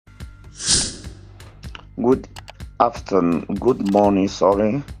Good afternoon, good morning,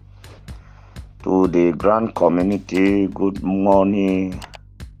 sorry, to the grand community. Good morning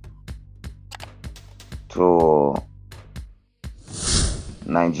to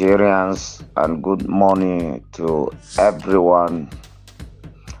Nigerians, and good morning to everyone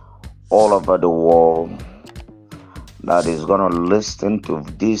all over the world that is going to listen to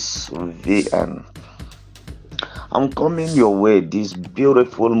this VN. I'm coming your way this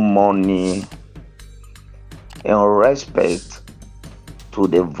beautiful morning in respect to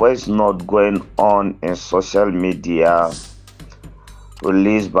the voice note going on in social media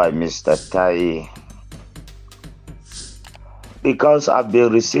released by Mr. Tai, because I've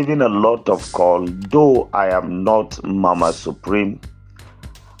been receiving a lot of call, though I am not Mama Supreme,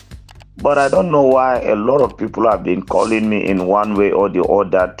 but I don't know why a lot of people have been calling me in one way or the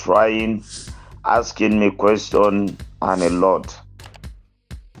other, asking me questions and a lot.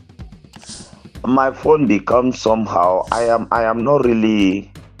 My phone becomes somehow, I am not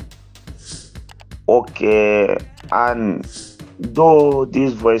really okay, and though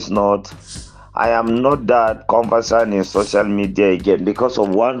this voice note, I am not that conversant in social media again because of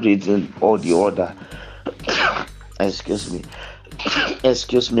one reason or the other. Excuse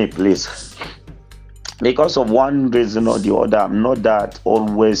me please. Because of one reason or the other, I'm not that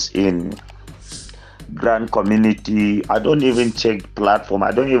always in grand community. I don't even check platform. I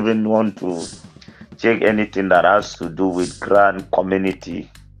don't even want to check anything that has to do with grand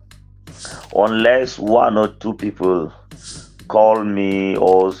community unless one or two people call me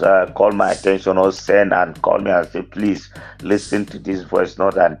or call my attention or send and call me and say, please listen to this voice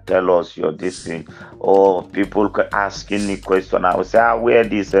note and tell us your this thing. Or people asking me question, I will say, where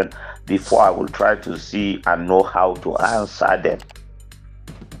this, and before I will try to see and know how to answer them.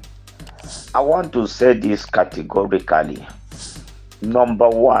 I want to say this categorically. Number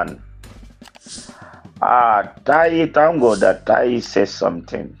one, thank God that Tai says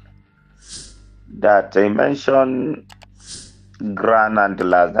something that he mentioned grant and the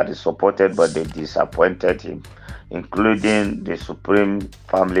last that is supported, but they disappointed him, including the Supreme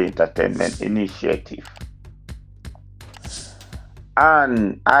Family Entertainment Initiative.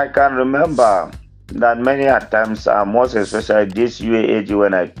 And I can remember that many a times, most especially this UAAG,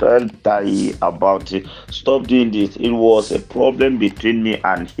 when I told Tai about it, stop doing this, it was a problem between me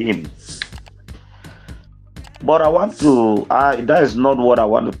and him. But I want to, that is not what I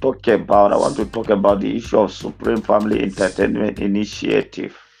want to talk about. I want to talk about the issue of Supreme Family Entertainment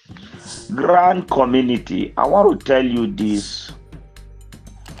Initiative. Grand community, I want to tell you this,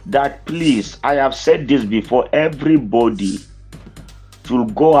 that please, I have said this before, everybody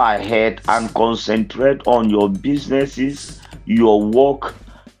should go ahead and concentrate on your businesses, your work,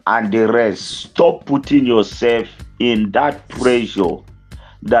 and the rest. Stop putting yourself in that pressure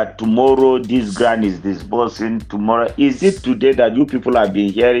that tomorrow this grant is disbursing. Tomorrow, is it today that you people have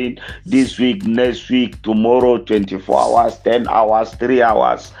been hearing this week, next week, tomorrow, 24 hours, 10 hours, 3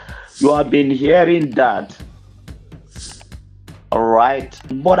 hours? You have been hearing that, all right?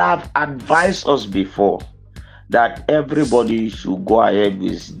 But I've advised us before that everybody should go ahead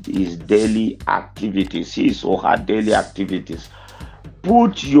with his daily activities, his or her daily activities.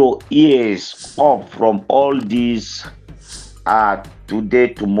 Put your ears off from all these today,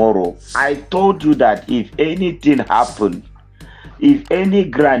 tomorrow. I told you that if anything happened, if any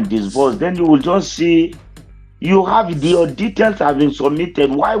grant disbursed, then you will just see you have your details have been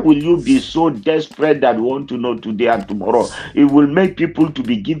submitted. Why will you be so desperate that you want to know today and tomorrow? It will make people to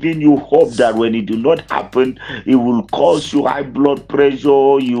be giving you hope that when it do not happen, it will cause you high blood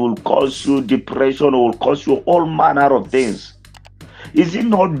pressure, it will cause you depression, it will cause you all manner of things. Is it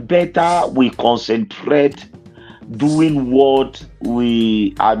not better we concentrate doing what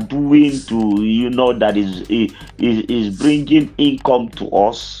we are doing to, that is bringing income to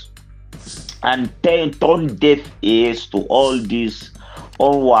us, and turn deaf ears to all this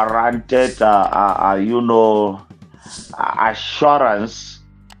unwarranted assurance?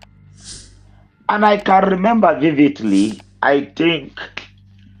 And I can remember vividly, I think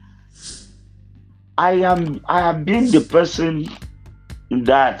I have been the person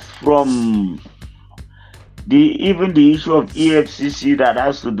that from even the issue of EFCC that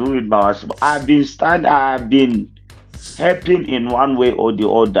has to do with my, I've been helping in one way or the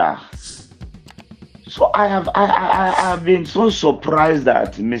other. So I have been so surprised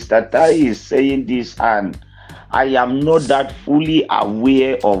that Mr. Tai is saying this, and I am not that fully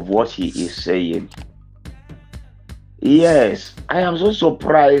aware of what he is saying. Yes, I am so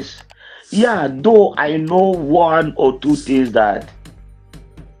surprised. Yeah, though I know one or two things that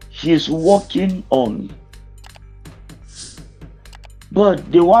he's working on,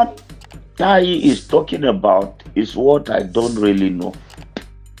 but the one Tai is talking about is what I don't really know.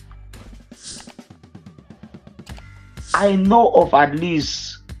 I know of at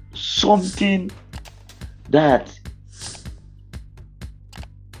least something that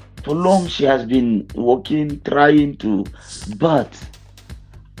for long she has been working, trying to, but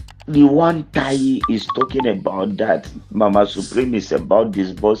the one Tai is talking about, that Mama Supreme is about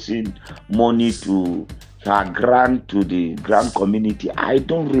disbursing money to her grant to the grant community. I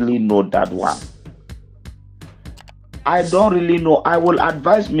don't really know that one. I don't really know. I will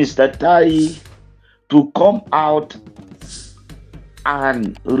advise Mr. Tai to come out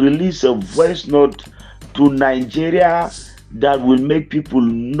and release a voice note to Nigeria that will make people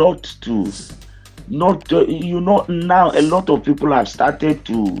not to, now a lot of people have started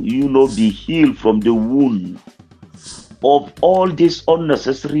to, be healed from the wound of all these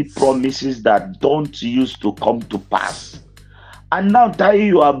unnecessary promises that don't used to come to pass. And now, Tai,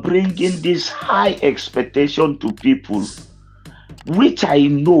 you are bringing this high expectation to people, which I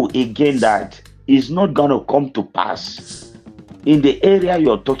know again that is not going to come to pass in the area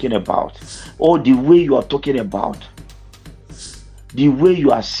you're talking about, or the way you are talking about, the way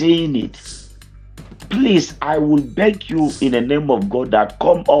you are saying it. Please, I will beg you in the name of God that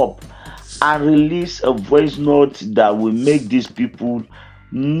come up and release a voice note that will make these people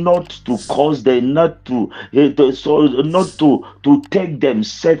not to cause them, not to take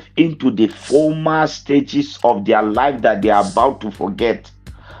themselves into the former stages of their life that they are about to forget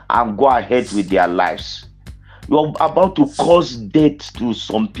and go ahead with their lives. You're about to cause death to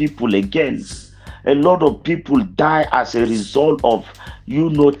some people again. A lot of people die as a result of,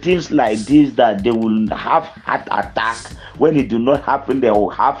 things like this, that they will have heart attack. When it do not happen, they will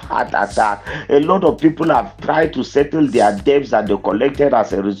have heart attack. A lot of people have tried to settle their debts that they collected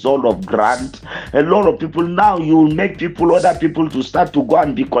as a result of grant. A lot of people, now you make other people to start to go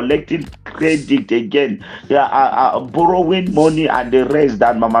and be collecting credit again. They are borrowing money and the rest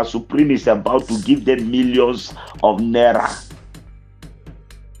that Mama Supreme is about to give them millions of naira.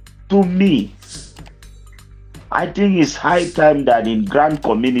 To me, I think it's high time that in grant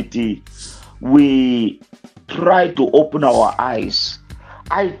community, we try to open our eyes.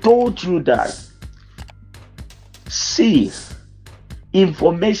 I told you that, see,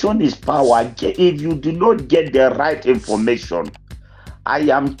 information is power. If you do not get the right information, I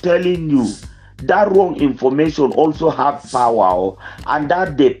am telling you, that wrong information also have power, and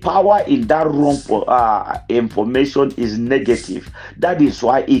that the power in that wrong information is negative. That is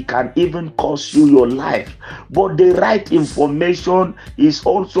why it can even cost you your life. But the right information is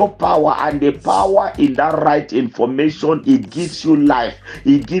also power, and the power in that right information, it gives you life,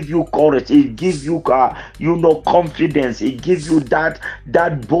 it gives you courage, it gives you confidence, it gives you that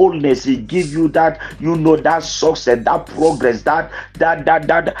boldness, it gives you that that success, that progress, that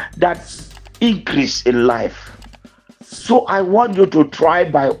increase in life. So I want you to try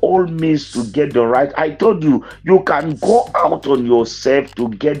by all means to get the right. I told you, you can go out on yourself to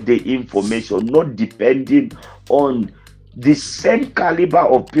get the information, not depending on the same caliber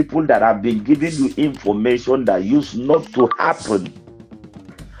of people that have been giving you information that used not to happen,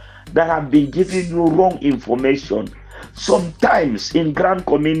 that have been giving you wrong information. Sometimes in grant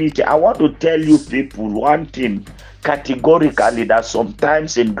community, I want to tell you people one thing categorically, that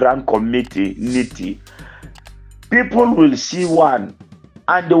sometimes in grant community, people will see one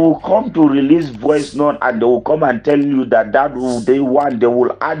and they will come to release voice note, and they will come and tell you that they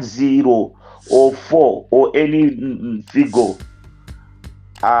will add 0 or 4 or any figure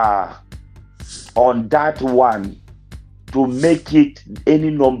on that one to make it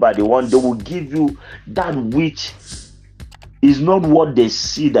any number they want. They will give you that which is not what they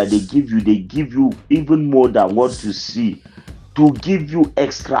see that they give you. They give you even more than what you see, to give you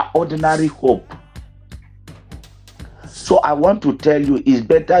extraordinary hope. So I want to tell you, it's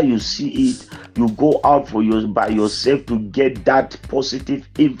better you see it, you go out by yourself to get that positive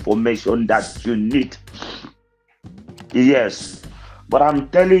information that you need. Yes, but I'm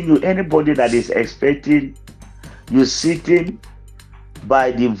telling you, anybody that is expecting you sitting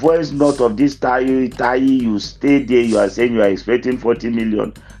by the voice note of this Tai, you stay there, you are saying you are expecting 40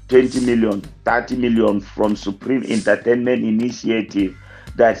 million, 20 million, 30 million from Supreme Entertainment Initiative.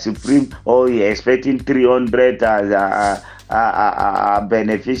 That Supreme, you're expecting 300 as a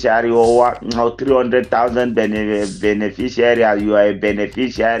beneficiary, or 300,000 beneficiary, as you are a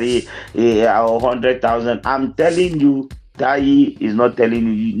beneficiary, 100,000. I'm telling you, Tai is not telling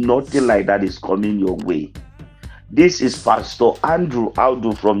you, nothing like that is coming your way. This is Pastor Andrew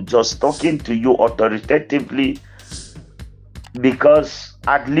Audu from Just Talking to You authoritatively, because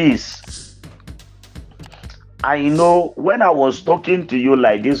at least I know when I was talking to you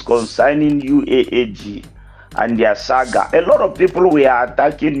like this concerning UAAG and their saga, a lot of people were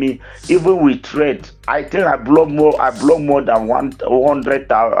attacking me, even with threat. I think I blocked more than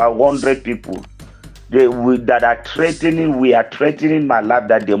 100 people. That are threatening, we are threatening my life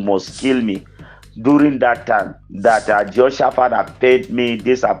that they must kill me during that time. That Jehoshaphat have paid me,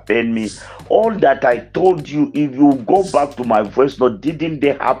 this have paid me. All that I told you, if you go back to my voice note, didn't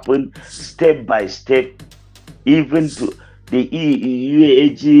they happen step by step? Even to the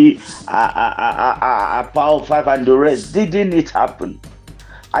UAG, Power 5 and the rest, didn't it happen?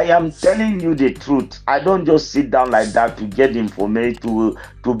 I am telling you the truth. I don't just sit down like that to get information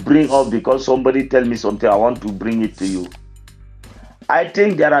to bring up because somebody tell me something. I want to bring it to you. I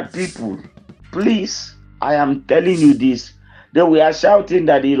think there are people. Please, I am telling you this. They were shouting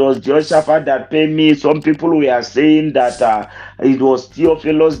that it was Jehoshaphat that paid me. Some people were saying that it was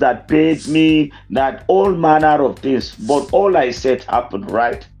Theophilus that paid me. That all manner of things. But all I said happened,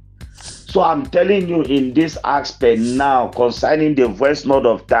 right? So I'm telling you in this aspect now concerning the voice note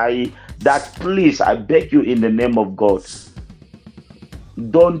of Tai, that please, I beg you in the name of God,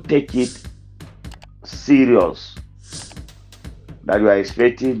 don't take it serious that you are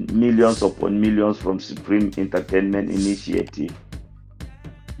expecting millions upon millions from Supreme Entertainment Initiative.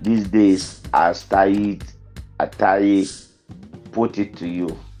 These days, as Tai put it to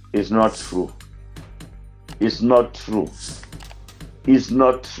you, it's not true. It's not true. It's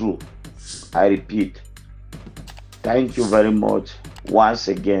not true. I repeat, thank you very much once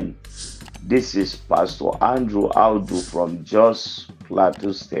again. This is Pastor Andrew Audu from Jos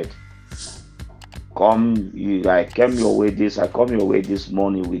Plateau State. I come your way this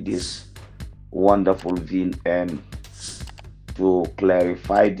morning with this wonderful VN to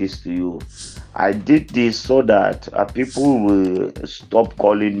clarify this to you. I did this so that people will stop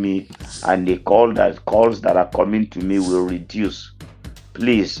calling me, and the calls that are coming to me will reduce.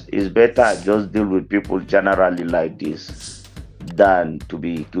 Please, it's better I just deal with people generally like this than to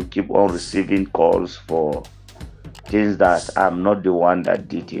keep on receiving calls for things that I'm not the one that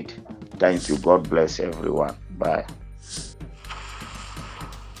did it. Thank you. God bless everyone. Bye.